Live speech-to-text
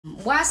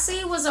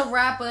YC was a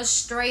rapper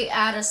straight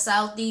out of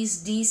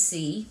Southeast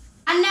DC.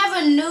 I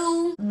never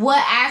knew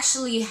what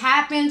actually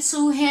happened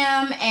to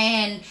him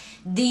and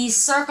the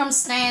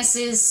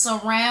circumstances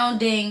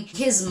surrounding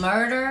his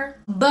murder,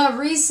 but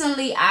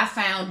recently I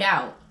found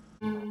out.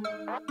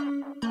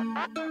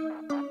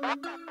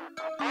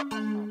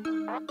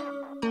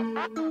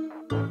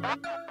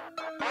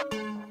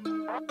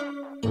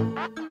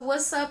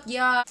 What's up,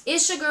 y'all?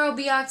 It's your girl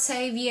B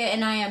Octavia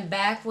and I am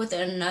back with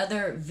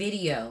another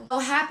video. So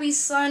happy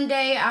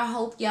Sunday. I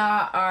hope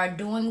y'all are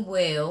doing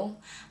well.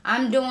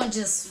 I'm doing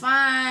just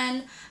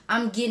fine.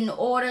 I'm getting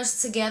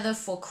orders together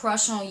for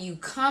Crush on You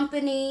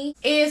Company.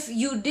 If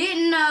you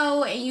didn't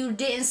know and you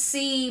didn't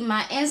see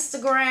my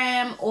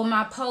Instagram or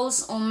my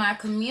posts on my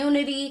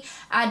community,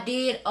 I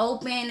did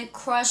open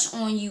Crush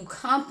on You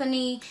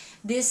Company.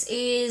 This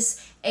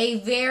is a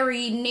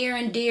very near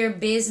and dear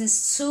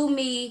business to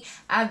me.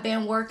 I've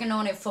been working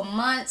on it for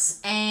months,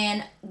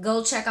 and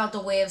go check out the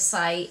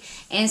website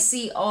and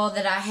see all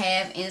that I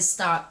have in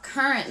stock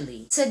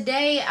currently.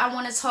 Today I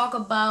want to talk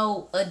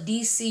about a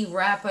DC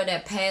rapper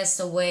that passed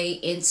away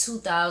in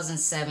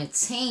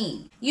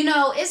 2017. You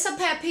know, it's a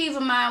pet peeve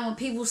of mine when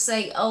people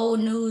say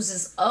old news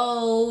is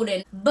old,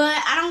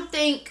 but I don't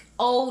think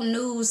old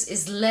news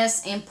is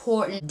less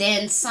important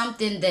than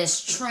something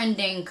that's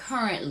trending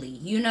currently,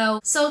 you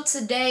know? So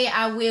today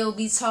I will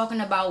be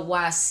talking about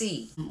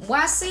YC.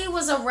 YC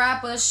was a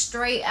rapper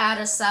straight out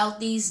of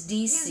Southeast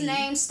DC. His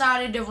name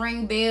started to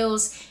ring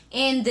bells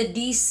in the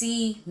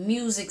DC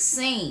music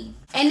scene.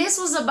 And this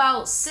was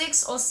about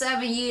 6 or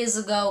 7 years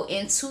ago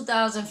in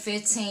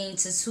 2015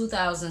 to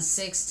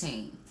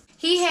 2016.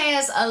 He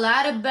has a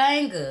lot of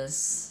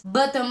bangers,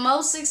 but the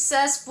most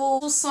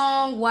successful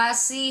song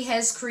YC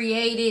has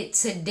created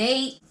to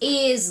date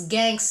is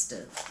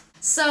Gangsta.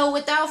 So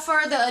without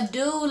further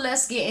ado,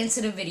 let's get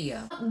into the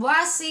video.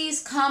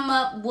 YC's come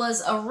up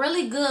was a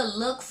really good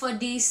look for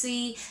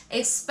DC,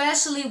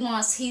 especially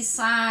once he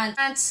signed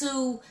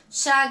to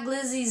Shy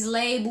Glizzy's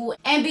label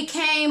and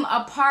became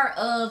a part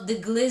of the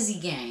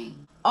Glizzy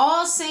gang.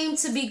 All seemed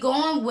to be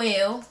going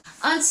well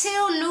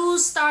until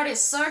news started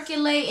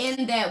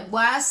circulating that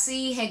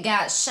YC had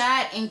got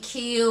shot and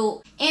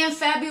killed in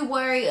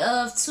February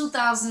of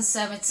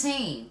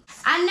 2017.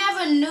 I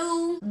never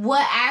knew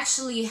what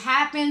actually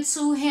happened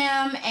to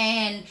him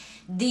and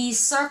the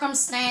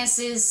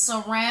circumstances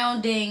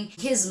surrounding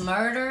his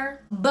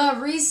murder,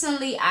 but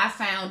recently I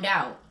found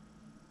out.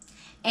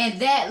 And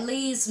that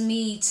leads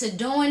me to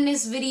doing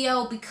this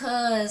video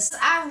because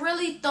I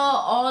really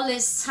thought all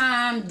this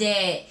time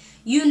that,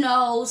 you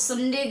know,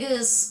 some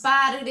niggas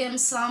spotted him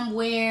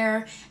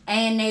somewhere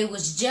and they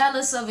was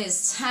jealous of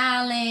his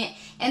talent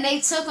and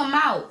they took him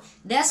out.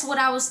 That's what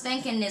I was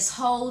thinking this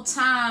whole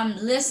time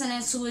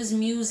listening to his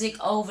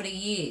music over the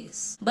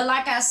years. But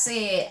like I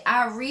said,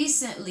 I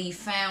recently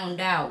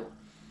found out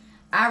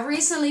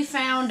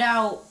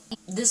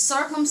the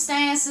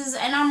circumstances,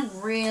 and I'm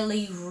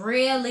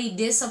really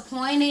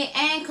disappointed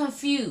and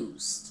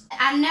confused.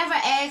 I never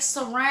asked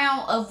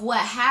around of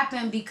what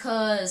happened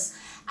because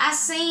I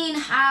seen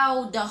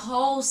how the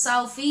whole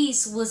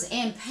Southeast was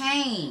in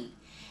pain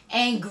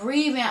and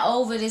grieving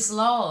over this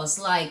loss.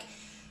 Like,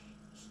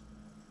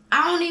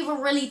 I don't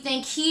even really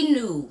think he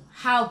knew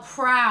how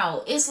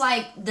proud. It's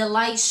like the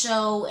Light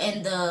Show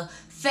and the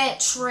Fat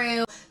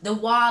Trail, the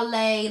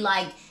Wale,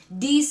 like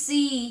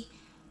DC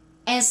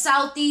and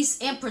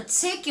Southeast in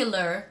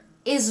particular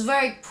is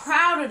very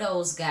proud of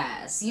those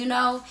guys, you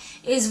know?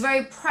 Is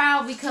very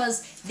proud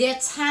because their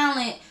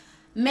talent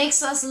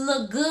makes us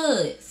look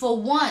good. For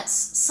once,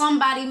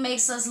 somebody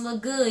makes us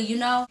look good, you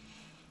know?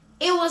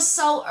 It was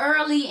so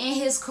early in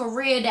his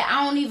career that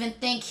I don't even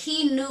think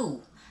he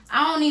knew.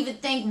 I don't even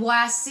think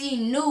YC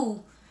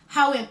knew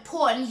how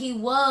important he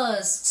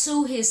was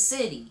to his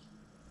city.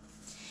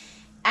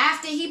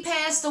 After he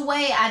passed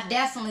away, I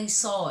definitely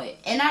saw it.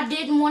 And I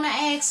didn't want to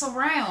ask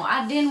around.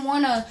 I didn't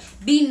want to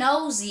be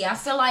nosy. I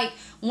feel like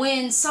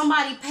when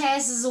somebody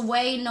passes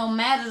away, no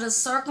matter the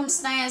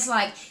circumstance,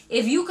 like,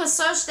 if you could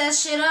search that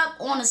shit up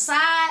on the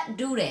side,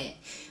 do that.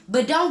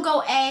 But don't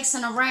go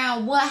asking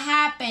around what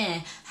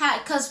happened.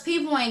 Because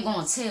people ain't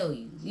going to tell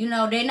you. You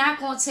know, they're not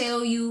going to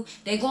tell you.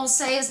 They're going to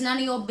say it's none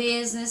of your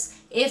business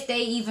if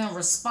they even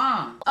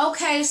respond.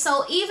 Okay,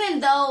 so even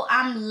though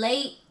I'm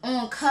late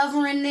on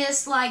covering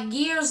this, like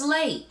years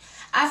late,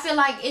 I feel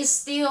like it's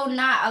still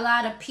not a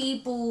lot of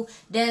people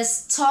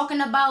that's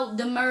talking about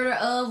the murder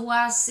of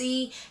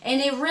YC, and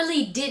it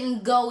really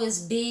didn't go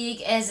as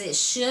big as it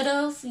should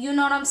have, you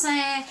know what I'm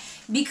saying?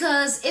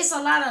 Because it's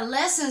a lot of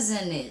lessons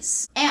in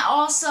this. And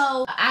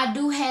also, I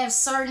do have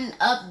certain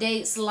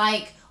updates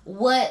like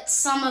what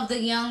some of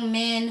the young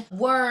men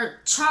were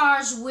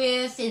charged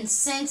with and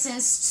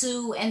sentenced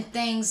to and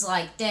things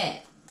like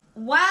that.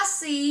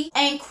 YC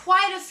and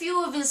quite a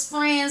few of his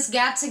friends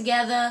got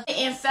together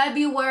in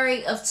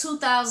February of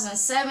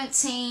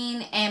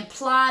 2017 and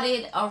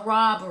plotted a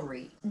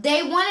robbery.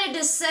 They wanted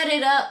to set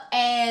it up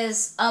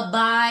as a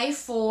buy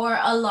for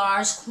a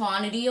large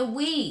quantity of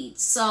weed.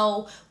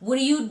 So what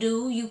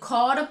do? You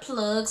call the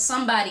plug,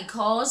 somebody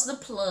calls the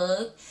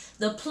plug.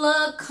 The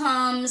plug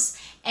comes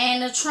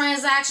and the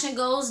transaction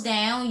goes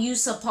down. You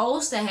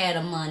supposed to have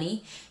the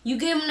money. You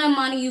give them the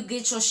money, you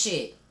get your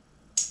shit.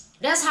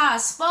 That's how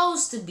it's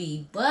supposed to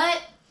be.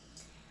 But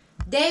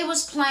they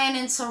was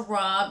planning to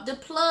rob the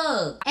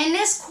plug. And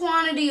this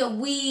quantity of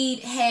weed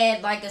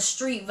had like a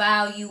street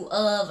value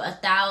of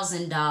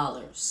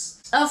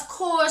 $1,000. Of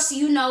course,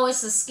 you know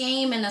it's a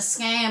scheme and a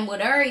scam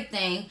with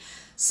everything.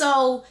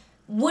 So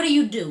what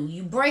do?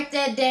 You break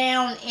that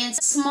down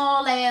into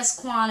small ass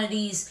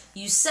quantities,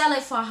 you sell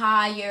it for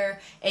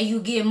higher, and you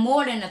get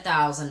more than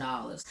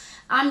 $1,000.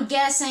 I'm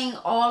guessing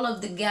all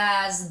of the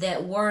guys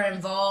that were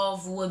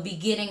involved would be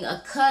getting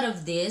a cut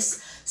of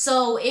this,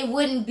 so it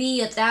wouldn't be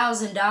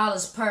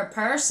 $1,000 per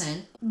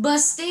person. But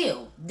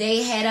still,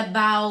 they had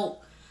about,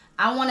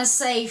 I want to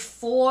say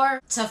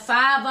 4 to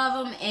 5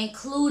 of them,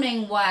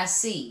 including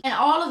YC. And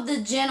all of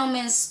the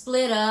gentlemen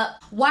split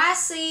up.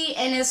 YC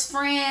and his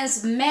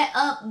friends met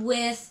up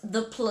with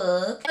the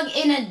plug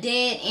in a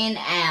dead-end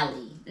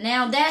alley.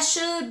 Now, that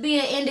should be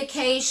an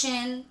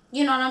indication,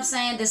 you know what I'm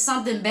saying, that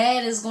something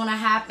bad is going to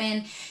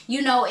happen,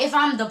 you know, if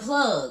I'm the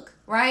plug,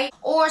 right?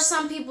 Or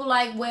some people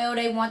like, well,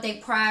 they want their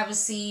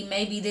privacy.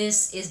 Maybe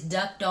this is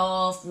ducked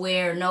off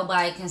where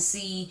nobody can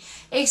see,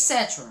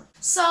 etc.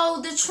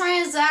 So the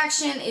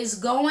transaction is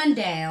going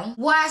down.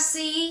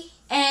 YC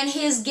and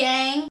his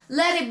gang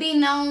let it be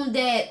known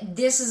that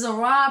this is a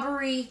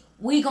robbery.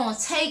 We gonna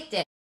take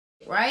that,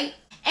 right?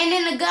 And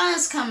then the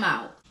guns come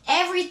out.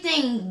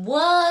 Everything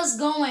was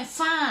going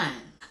fine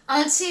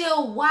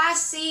until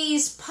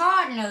YC's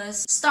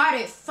partners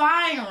started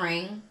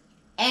firing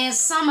and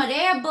some of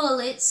their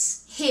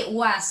bullets hit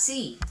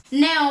YC.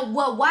 Now,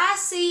 what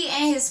YC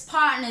and his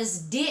partners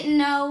didn't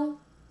know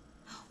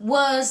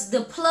was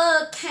the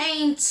plug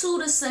came to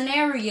the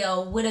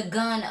scenario with a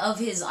gun of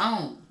his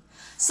own.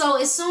 So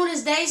as soon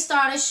as they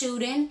started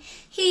shooting,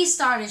 he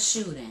started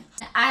shooting.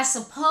 I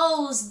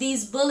suppose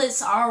these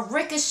bullets are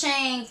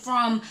ricocheting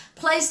from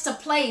place to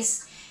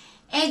place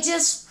and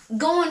just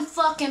going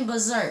fucking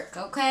berserk,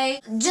 okay?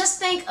 Just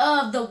think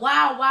of the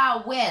Wild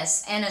Wild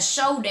West and a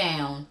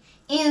showdown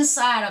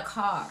inside a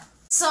car.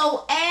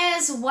 So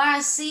as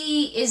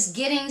YC is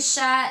getting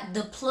shot,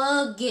 the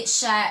plug gets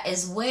shot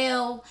as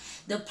well.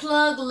 The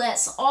plug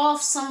lets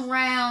off some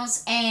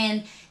rounds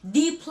and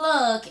the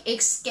plug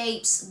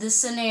escapes the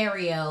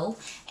scenario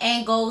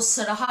and goes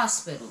to the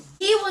hospital.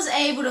 He was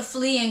able to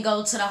flee and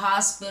go to the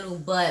hospital,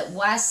 but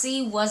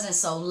YC wasn't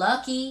so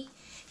lucky.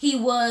 He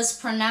was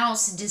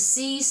pronounced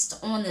deceased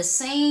on the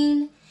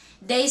scene.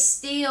 They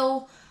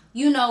still,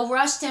 you know,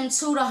 rushed him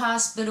to the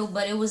hospital,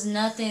 but it was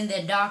nothing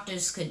that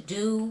doctors could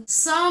do.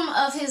 Some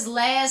of his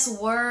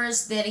last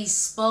words that he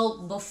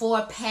spoke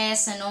before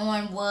passing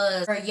on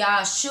was,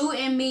 "Y'all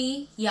shooting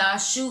me, y'all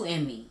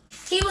shooting me."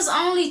 He was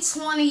only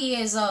 20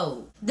 years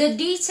old. The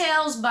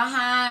details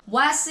behind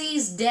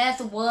YC's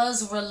death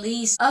was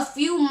released a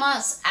few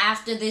months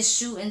after this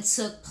shooting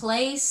took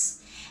place,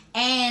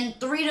 and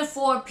 3 to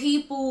 4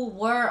 people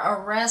were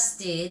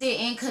arrested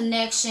in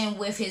connection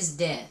with his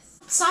death.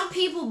 Some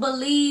people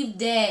believe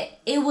that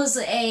it was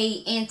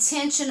a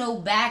intentional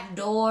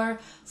backdoor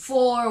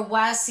for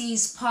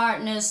YC's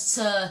partners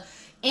to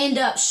end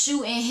up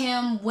shooting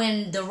him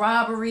when the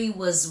robbery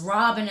was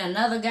robbing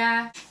another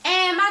guy.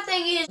 And my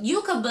thing is,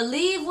 you could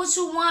believe what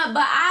you want,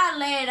 but I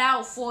lay it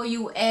out for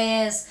you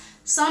as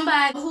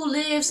somebody who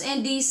lives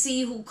in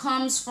DC, who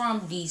comes from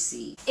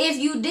DC. If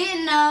you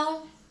didn't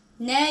know,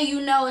 now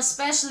you know,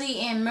 especially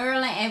in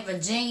Maryland and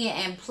Virginia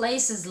and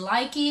places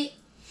like it.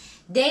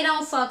 They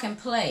don't fucking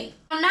play.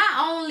 Not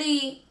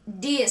only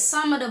did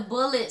some of the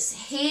bullets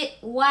hit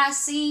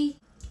YC,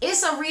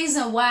 it's a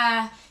reason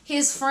why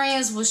his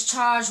friends was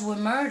charged with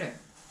murder.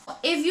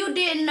 If you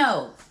didn't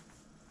know,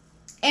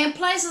 in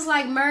places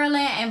like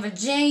Maryland and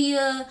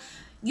Virginia,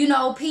 you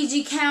know,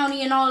 PG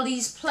County and all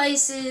these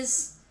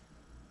places,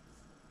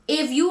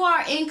 if you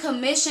are in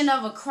commission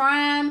of a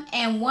crime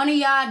and one of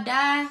y'all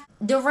die,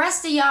 the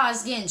rest of y'all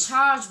is getting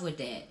charged with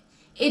that.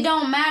 It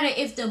don't matter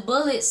if the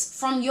bullets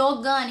from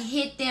your gun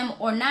hit them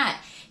or not.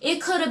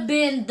 It could have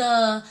been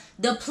the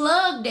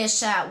plug that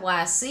shot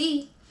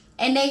YC,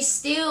 and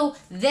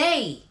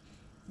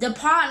the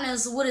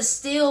partners would have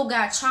still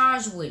got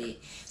charged with it.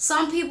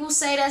 Some people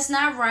say that's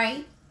not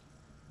right,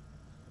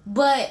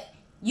 but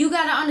you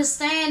got to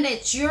understand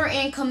that you're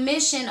in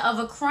commission of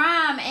a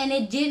crime and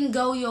it didn't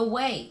go your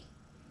way.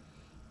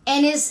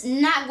 And it's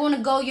not going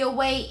to go your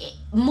way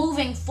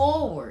moving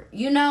forward,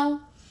 you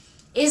know?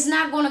 It's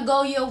not going to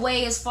go your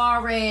way as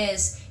far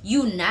as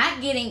you not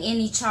getting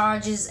any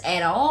charges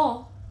at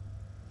all.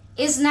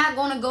 It's not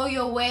going to go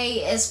your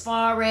way as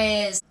far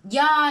as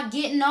y'all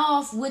getting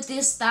off with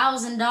this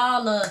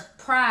 $1,000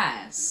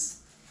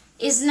 prize.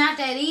 It's not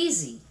that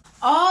easy.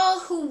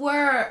 All who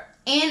were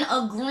in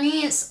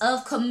agreement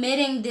of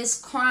committing this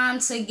crime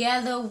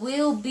together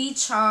will be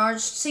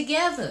charged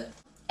together.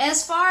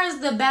 As far as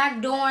the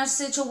backdoor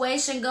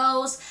situation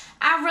goes,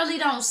 I really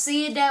don't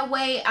see it that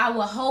way. I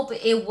would hope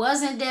it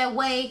wasn't that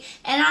way.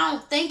 And I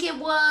don't think it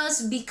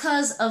was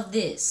because of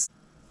this.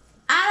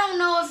 I don't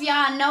know if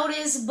y'all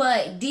noticed,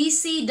 but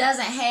DC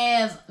doesn't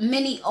have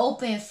many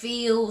open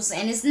fields,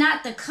 and it's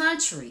not the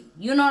country.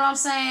 You know what I'm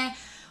saying?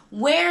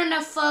 Where in the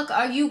fuck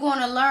are you going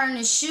to learn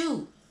to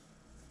shoot?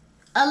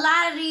 A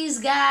lot of these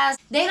guys,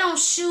 they don't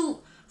shoot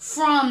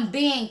from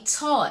being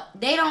taught.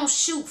 They don't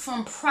shoot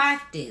from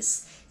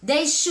practice.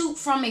 They shoot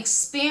from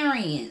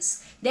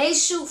experience. They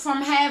shoot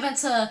from having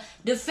to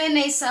defend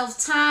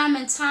themselves time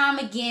and time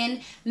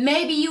again.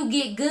 Maybe you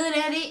get good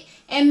at it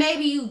and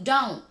maybe you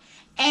don't.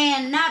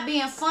 And not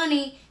being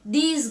funny,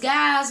 these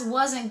guys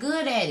wasn't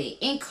good at it,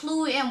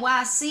 including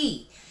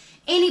YC.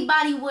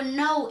 Anybody would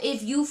know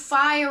if you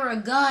fire a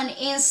gun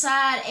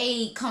inside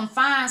a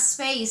confined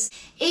space,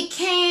 it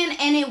can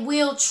and it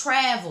will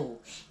travel.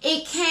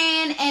 It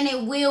can and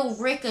it will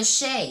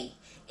ricochet.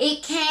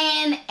 It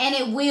can and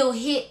it will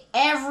hit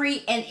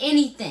every and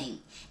anything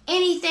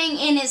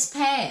in its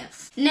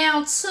path.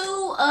 Now,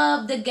 two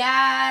of the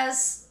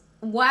guys,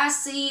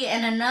 YC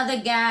and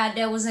another guy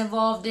that was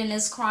involved in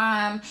this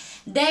crime,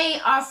 they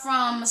are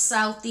from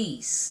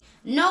Southeast.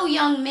 No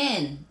young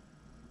men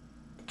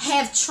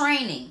have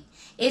training.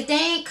 If they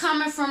ain't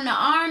coming from the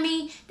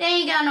army, they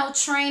ain't got no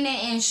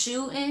training in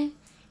shooting.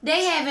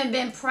 They haven't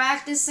been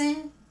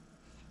practicing.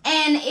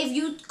 And if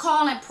you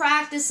calling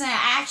practicing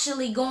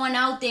actually going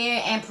out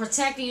there and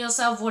protecting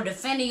yourself or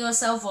defending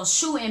yourself or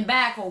shooting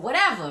back or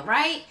whatever,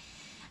 right?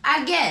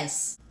 I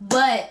guess.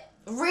 But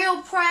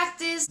real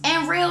practice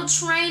and real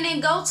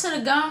training, go to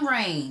the gun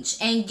range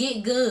and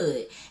get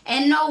good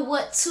and know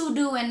what to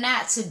do and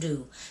not to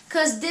do.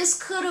 Because this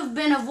could have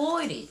been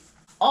avoided.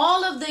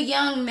 All of the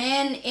young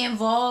men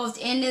involved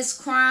in this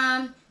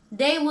crime,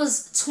 they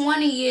was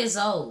 20 years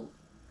old.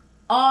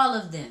 All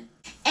of them.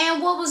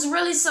 And what was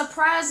really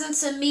surprising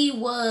to me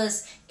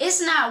was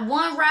it's not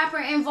one rapper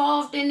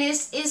involved in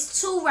this, it's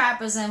two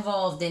rappers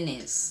involved in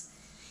this.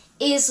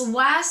 It's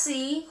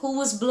YC, who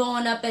was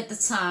blowing up at the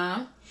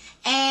time,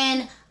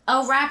 and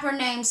a rapper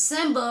named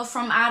Simba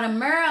from out of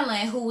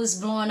Maryland who was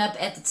blowing up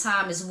at the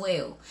time as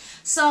well.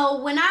 So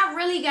when I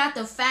really got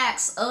the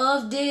facts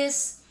of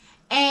this,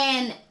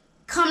 and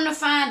come to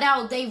find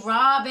out they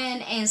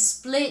robbing and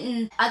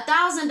splitting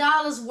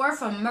 $1,000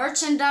 worth of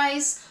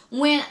merchandise,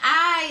 when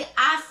I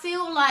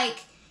feel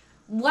like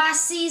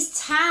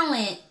YC's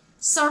talent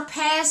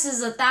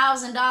surpasses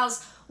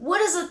 $1,000.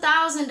 What is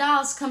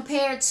 $1,000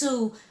 compared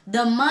to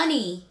the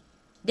money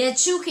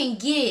that you can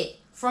get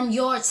from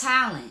your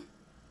talent?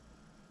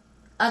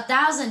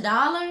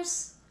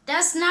 $1,000?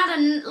 That's not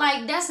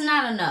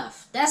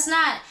enough. That's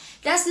not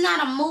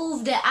a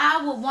move that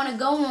I would want to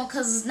go on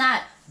because it's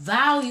not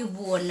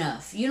valuable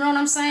enough. You know what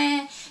I'm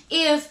saying?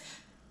 If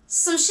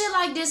some shit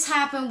like this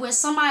happen where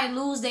somebody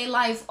lose their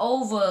life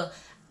over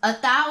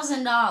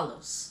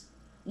 $1,000,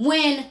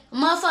 when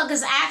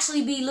motherfuckers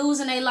actually be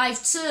losing their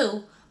life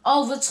too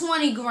over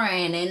 20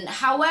 grand and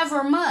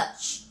however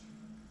much,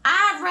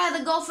 I'd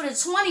rather go for the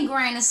 20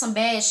 grand and some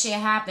bad shit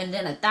happen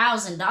than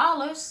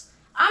 $1,000.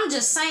 I'm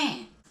just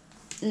saying.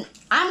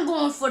 I'm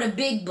going for the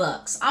big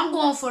bucks. I'm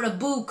going for the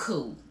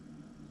buku.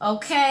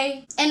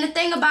 Okay? And the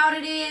thing about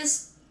it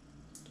is,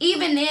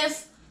 even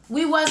if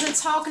we wasn't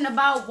talking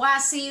about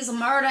YC's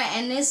murder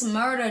and this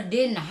murder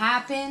didn't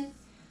happen,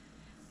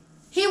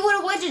 he would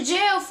have went to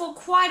jail for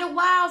quite a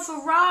while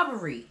for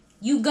robbery.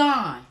 You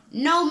gone.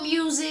 No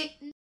music,